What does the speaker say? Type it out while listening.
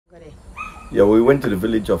Yeah, we went to the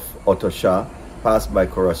village of Otoxha, passed by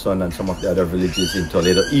Corazon and some of the other villages in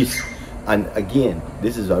Toledo East. And again,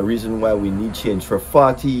 this is a reason why we need change. For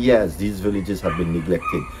 40 years, these villages have been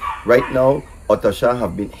neglected. Right now, Otoxha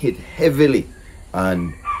have been hit heavily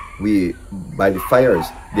and by the fires.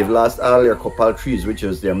 They've lost all their copal trees, which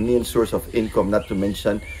is their main source of income, not to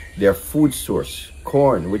mention their food source,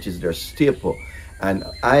 corn, which is their staple. And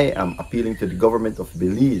I am appealing to the government of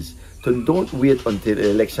Belize to don't wait until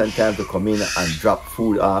election time to come in and drop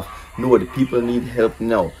food off. No, the people need help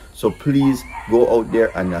now. So please go out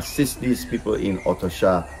there and assist these people in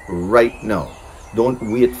Otoxha right now. Don't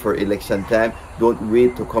wait for election time. Don't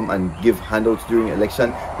wait to come and give handouts during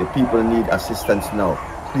election. The people need assistance now.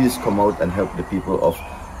 Please come out and help the people of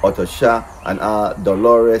Otoxha and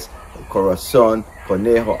Dolores, Corazon,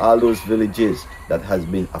 Conejo, all those villages that has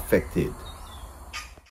been affected.